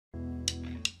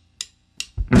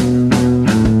Oh,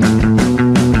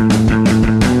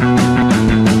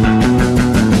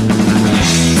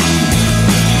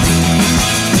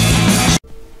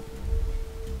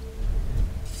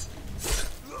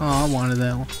 I wanted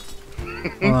that one.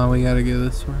 Hold on, we gotta go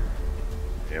this way.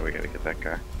 Yeah, we gotta get that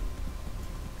guy.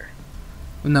 Here.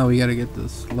 No, we gotta get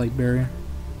this light barrier.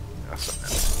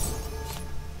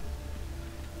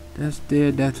 That's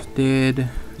dead, that's dead.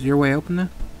 Is your way open now?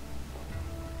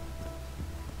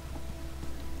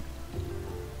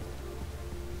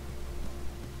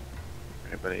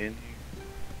 Anybody in here?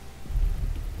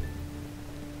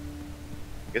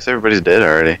 I guess everybody's dead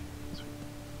already.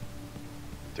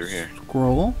 Through here.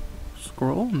 Scroll?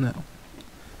 Scroll? No.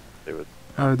 They would.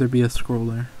 How would there be a scroll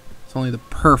there? It's only the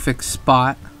perfect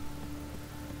spot.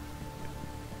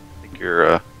 I think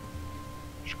your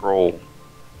scroll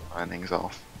findings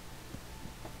off.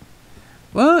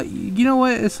 Well, you know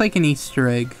what? It's like an Easter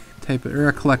egg type of, or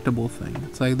a collectible thing.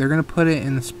 It's like they're gonna put it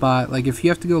in the spot. Like if you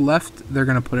have to go left, they're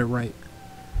gonna put it right.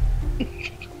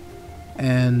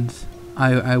 And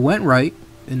I went right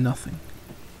and nothing.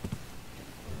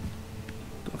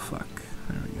 The fuck?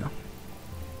 There we go.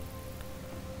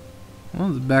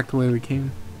 Well, it's back the way we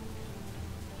came.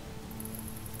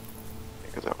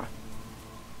 Yeah, go that way.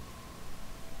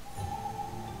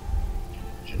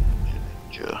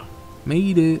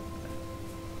 Made it.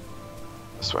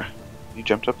 This way. You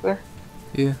jumped up there?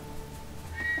 Yeah.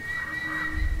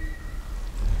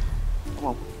 Come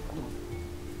on. Come on.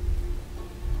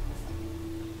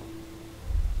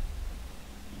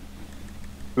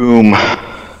 Boom. What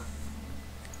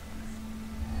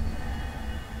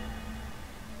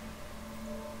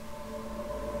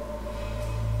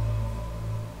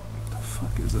the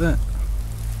fuck is that?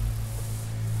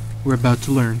 We're about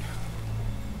to learn.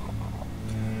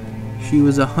 She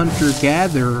was a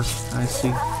hunter-gatherer, I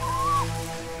see.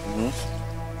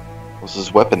 What was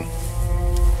his weapon?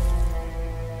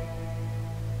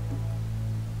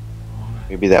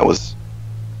 Maybe that was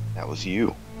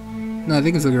you. No, I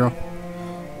think it's a girl.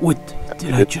 What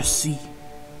did I just see?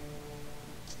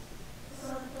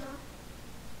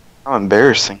 How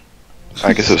embarrassing.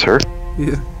 I guess it was her.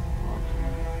 Yeah.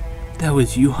 That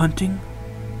was you hunting,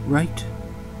 right?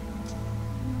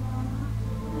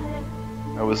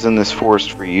 I was in this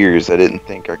forest for years. I didn't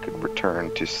think I could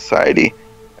return to society.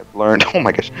 I've learned. Oh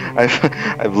my gosh.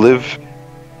 I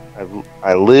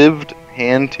lived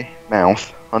hand to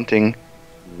mouth, hunting,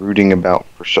 rooting about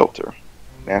for shelter.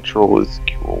 Natural is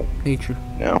cruel. Nature.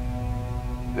 No.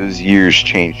 Those years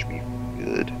changed me for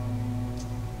good.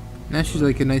 Now she's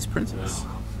like a nice princess.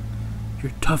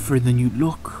 You're tougher than you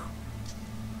look.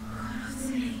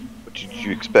 What did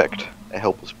you expect? A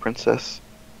helpless princess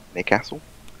in a castle?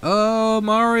 Oh,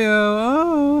 Mario.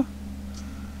 Oh.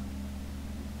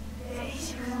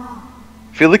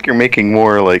 I feel like you're making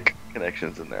more like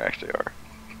connections than there actually are.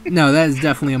 No, that is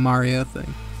definitely a Mario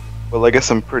thing. Well, I guess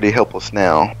I'm pretty helpless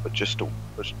now, but just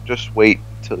wait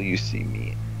until you see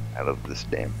me out of this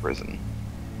damn prison.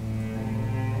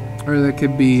 Or that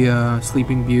could be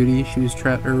Sleeping Beauty. She was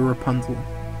trapped, or Rapunzel.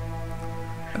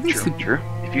 I think True.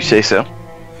 If you say so.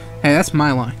 Hey, that's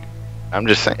my line. I'm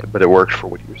just saying, but it worked for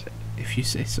what you were saying. If you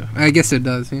say so. I guess it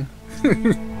does, yeah.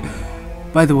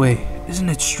 By the way, isn't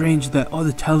it strange that all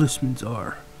the talismans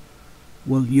are,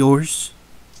 well, yours?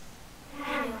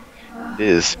 It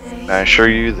is. And I assure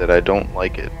you that I don't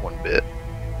like it one bit.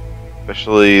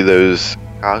 Especially those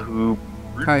Kahu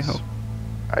brutes.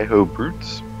 Kaiho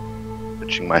brutes.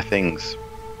 Touching my things.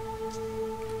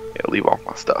 Yeah, leave off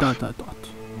my stuff. Dot, dot, dot.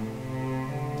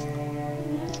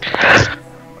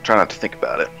 I'll try not to think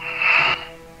about it.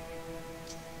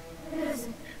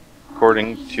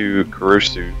 According to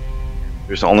Kurosu,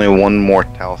 there's only one more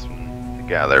talisman to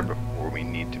gather before we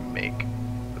need to make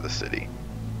for the city.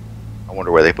 I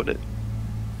wonder where they put it.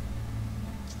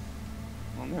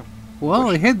 I don't know. Well,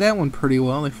 they hid that one pretty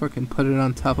well. They fucking put it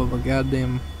on top of a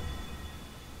goddamn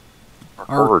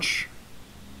arch.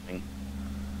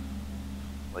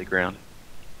 Playground.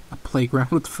 A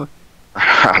playground? What the fuck?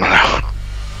 I don't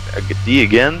know. D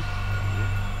again?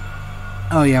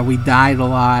 Oh yeah, we died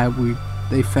alive.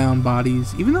 They found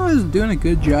bodies. Even though I was doing a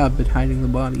good job at hiding the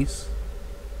bodies.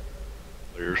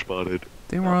 Player spotted.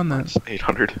 They were on that.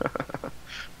 800.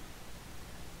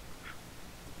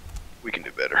 We can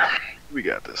do better. We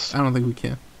got this. I don't think we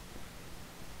can.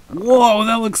 Whoa,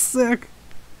 that looks sick.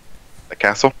 The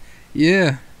castle?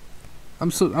 Yeah.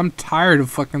 I'm tired of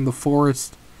fucking the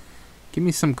forest. Give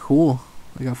me some cool.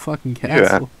 Like a fucking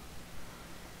castle.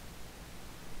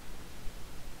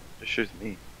 Just shoot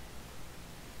me.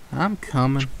 I'm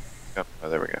coming. Oh,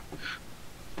 there we go.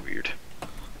 Weird.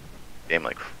 Game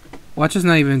like Watch us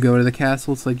not even go to the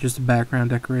castle. It's like just a background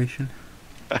decoration.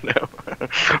 I know.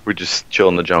 We're just chill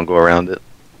in the jungle around it.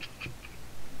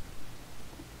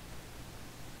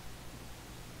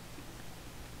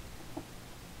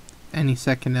 Any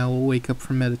second now we'll wake up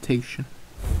from meditation.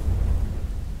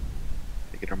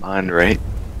 Get our mind right.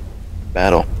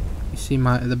 Battle. You see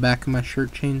the back of my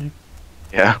shirt changing?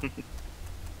 Yeah.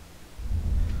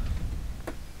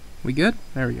 We good?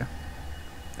 There we go.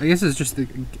 I guess it's just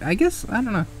I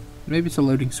don't know. Maybe it's a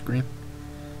loading screen.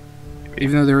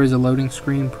 Even though there is a loading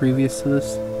screen previous to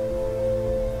this.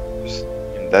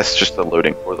 That's just the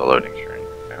loading for the loading screen.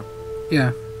 Yeah.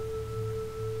 Yeah.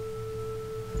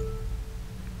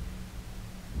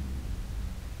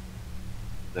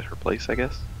 Is that her place, I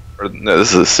guess? Or no,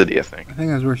 this is a city, I think. I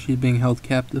think that's where she's being held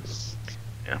captive.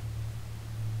 Yeah.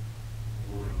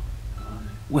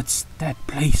 What's that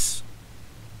place?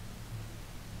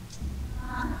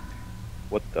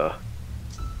 What the?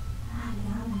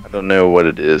 I don't know what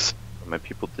it is, but my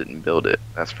people didn't build it,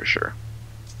 that's for sure.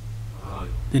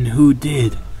 Then who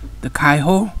did? The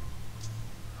Kaiho?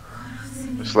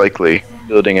 Most likely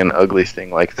building an ugly thing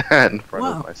like that in front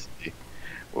of my city.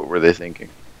 What were they thinking?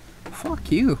 Fuck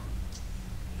you.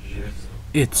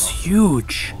 It's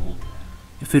huge.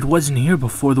 If it wasn't here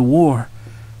before the war,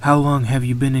 how long have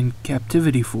you been in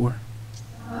captivity for?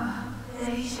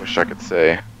 Wish I could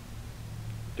say.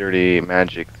 Dirty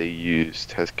magic they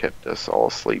used has kept us all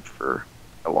asleep for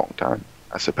a long time,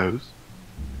 I suppose.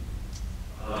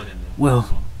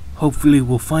 Well, hopefully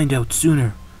we'll find out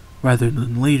sooner rather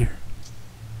than later.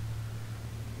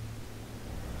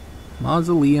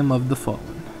 Mausoleum of the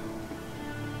Fallen.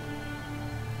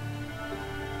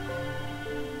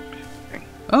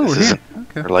 Oh, we're here.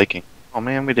 Okay. We're liking. Oh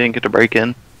man, we didn't get to break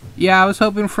in. Yeah, I was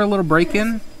hoping for a little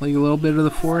break-in, like a little bit of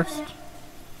the forest.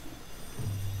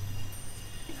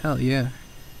 Hell yeah.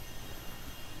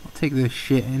 I'll take this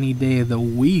shit any day of the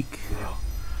week.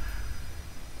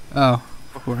 Oh,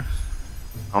 of course.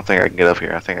 I don't think I can get up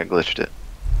here. I think I glitched it.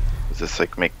 Does this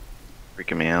like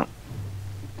freaking me out?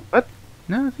 What?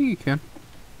 No, I think you can.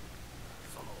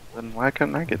 Then why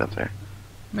couldn't I get up there?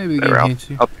 Maybe the game hates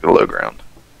you. I'll take the low ground.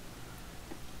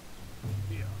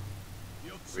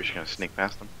 We're just gonna sneak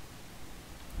past them.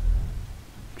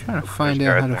 I'm trying to find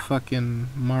out how to fucking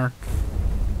mark.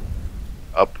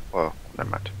 Up. Well, never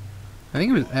mind. I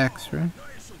think it was X, right?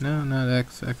 No, not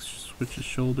X. X switches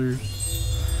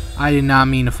shoulders. I did not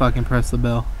mean to fucking press the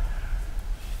bell.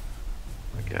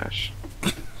 Oh my gosh.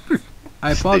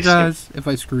 I apologize if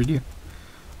I screwed you.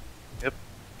 Yep,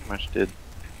 much did.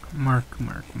 Mark.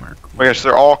 Oh my gosh,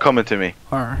 they're all coming to me.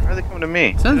 R. Why are they coming to me?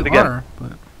 It says Do it again. R,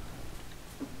 but...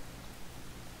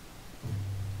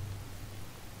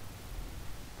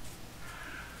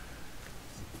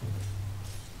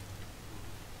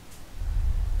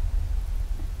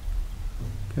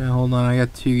 Okay, hold on, I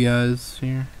got two guys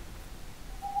here.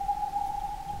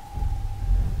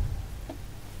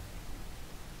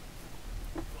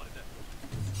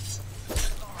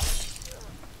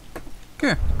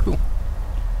 Okay, cool.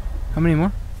 How many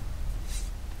more?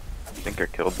 I think I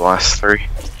killed the last 3.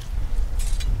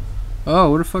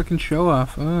 Oh, what a fucking show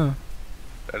off. Oh.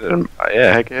 I didn't,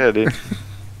 yeah, heck yeah, dude.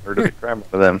 Heard a big crime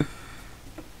for them.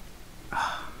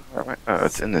 Oh,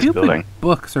 it's in this building.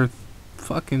 Books are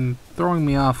fucking throwing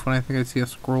me off when I think I see a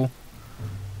scroll.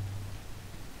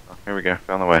 Oh, here we go,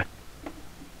 found the way.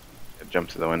 Jump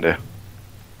to the window.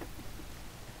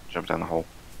 Jump down the hole.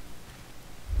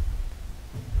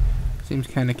 Seems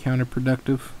kind of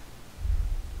counterproductive.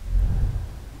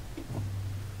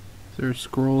 Is there a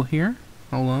scroll here?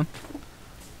 Hold on.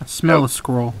 I smell a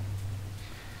scroll.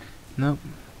 Nope.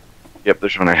 Yep,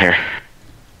 there's one right here.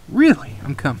 Really?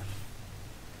 I'm coming.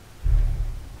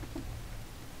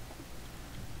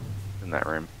 In that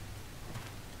room.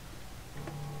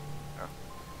 Oh,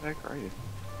 where the heck are you?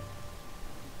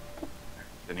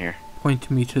 In here.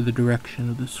 Point me to the direction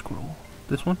of the scroll.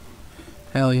 This one?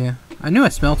 Hell yeah. I knew I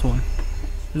smelt one.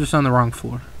 It was just on the wrong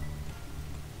floor.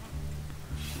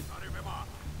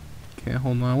 Okay,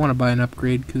 hold on. I want to buy an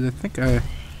upgrade because I think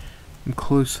I'm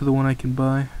close to the one I can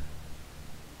buy.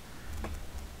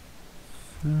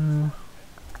 I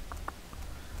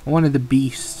wanted the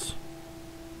beast.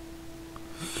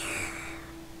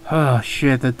 Oh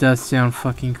shit, that does sound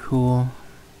fucking cool.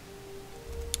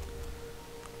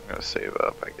 I'm gonna save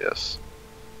up, I guess.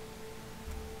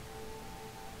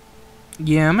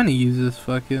 Yeah, I'm gonna use this,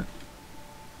 fuck it.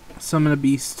 Summon a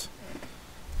beast.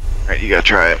 Alright, you gotta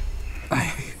try it.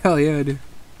 Hell yeah, I do.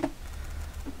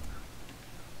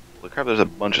 Look how there's a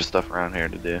bunch of stuff around here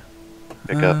to do.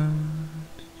 Pick up.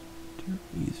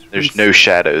 There's no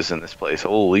shadows in this place.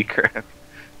 Holy crap.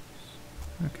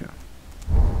 Okay.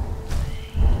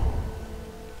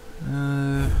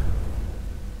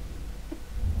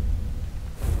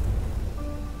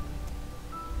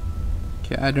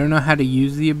 I don't know how to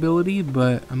use the ability,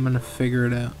 but I'm gonna figure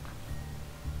it out.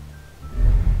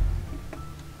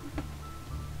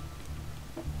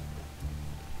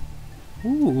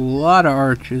 Ooh, a lot of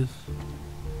arches.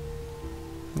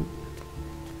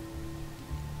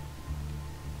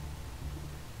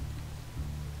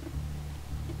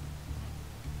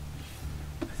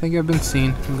 I think I've been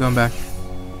seen. I'm going back.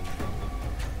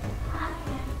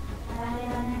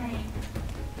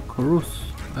 Chorus.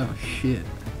 Oh shit.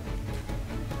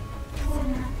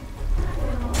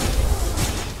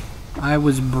 I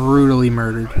was brutally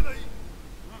murdered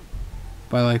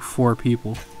by like 4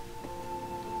 people.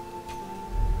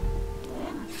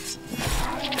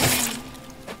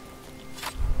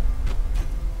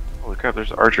 Holy crap,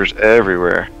 there's archers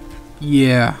everywhere.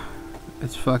 Yeah,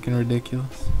 it's fucking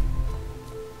ridiculous.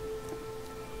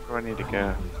 Where do I need to go?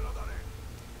 I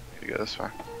need to go this way.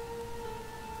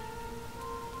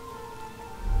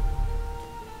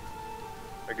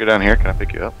 If I go down here, can I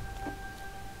pick you up?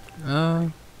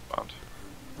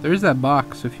 There's that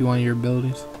box if you want your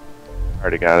abilities.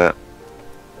 Already got it.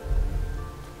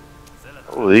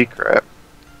 Holy crap.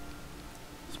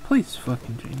 This place is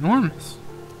fucking ginormous.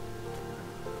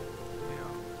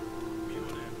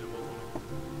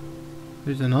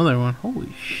 There's another one.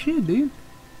 Holy shit, dude.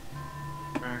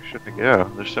 Where should I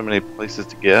go? There's so many places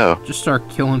to go. Just start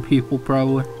killing people,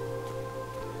 probably.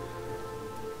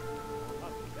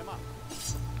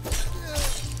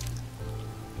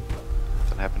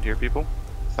 Something happened here, people?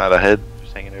 It's not a head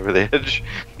just hanging over the edge.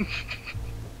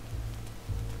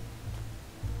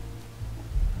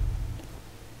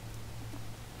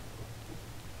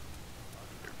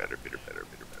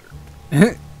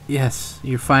 better. Yes,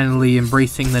 you're finally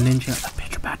embracing the ninja.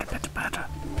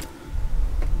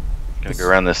 Gonna go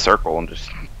around this circle and just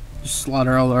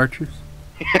slaughter all the archers.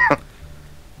 Yeah.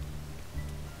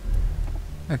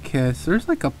 Okay, so there's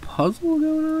like a puzzle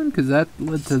going on because that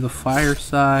led to the fire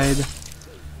side.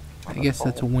 I guess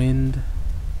that's wind.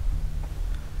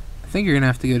 I think you're gonna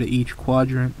have to go to each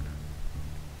quadrant.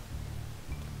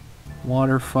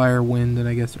 Water, fire, wind, and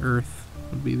I guess earth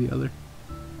would be the other.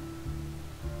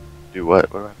 Do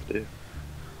what? What do I have to do?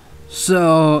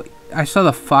 So, I saw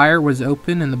the fire was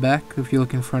open in the back. If you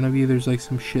look in front of you, there's like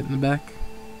some shit in the back.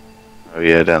 Oh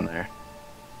yeah, down there.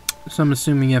 So I'm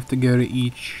assuming you have to go to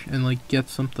each and like get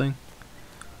something.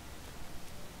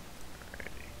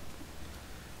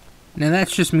 Now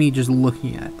that's just me just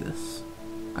looking at this.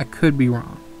 I could be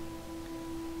wrong.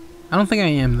 I don't think I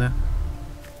am though.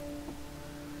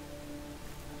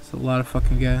 It's a lot of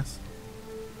fucking guys.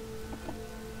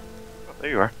 Oh, there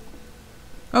you are.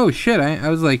 Oh shit, I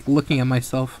was like looking at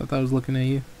myself. I thought I was looking at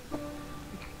you.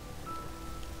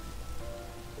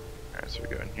 Alright, so we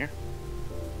go in here.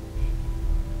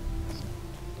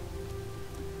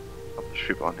 Oh, there's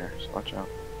people on here, so watch out.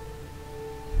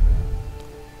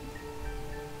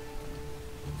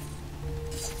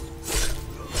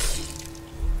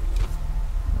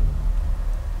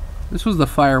 This was the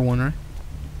fire one, right?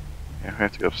 Yeah, we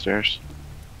have to go upstairs.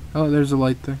 Oh, there's a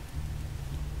light there.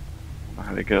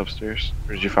 How to get upstairs?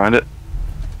 Where did you find it?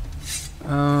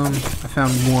 I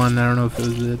found one. I don't know if it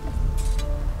was it.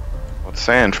 Well, it's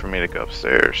saying for me to go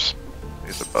upstairs.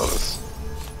 It's above us.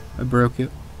 I broke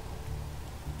it.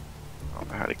 I don't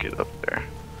know how to get up there.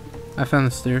 I found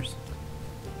the stairs.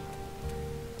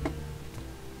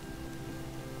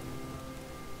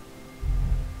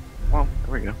 Well,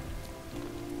 there we go.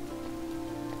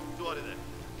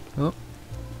 Oh.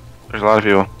 There's a lot of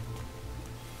people.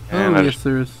 And Oh, yes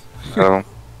there is. Oh.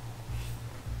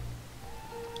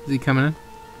 Is he coming in?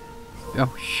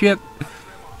 Oh shit! I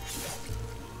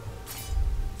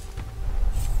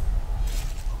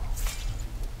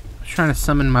was trying to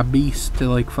summon my beast to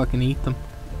like fucking eat them.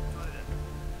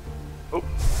 Oh.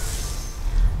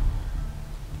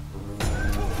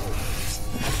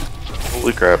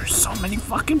 Holy crap. There's so many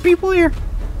fucking people here!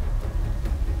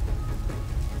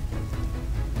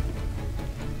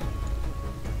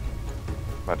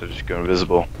 About to just go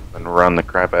invisible and run the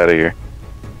crap out of here.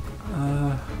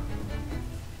 I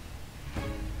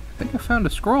think I found a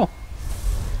scroll.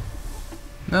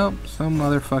 Nope, some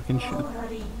other fucking shit.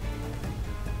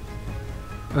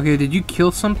 Okay, did you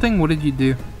kill something? What did you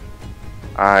do?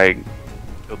 I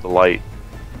killed the light.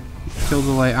 Killed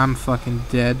the light. I'm fucking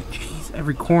dead. Jeez,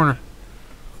 every corner.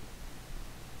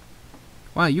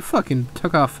 Wow, you fucking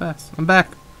took off fast. I'm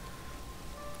back.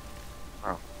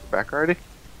 Oh, back already?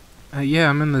 Yeah,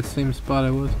 I'm in the same spot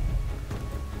I was.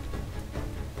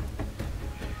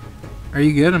 Are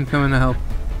you good? I'm coming to help.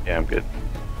 Yeah, I'm good.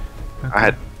 Okay. I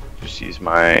had just used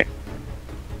my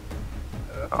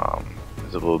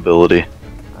visible ability.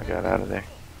 I got out of there.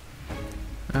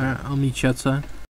 Alright, I'll meet you outside.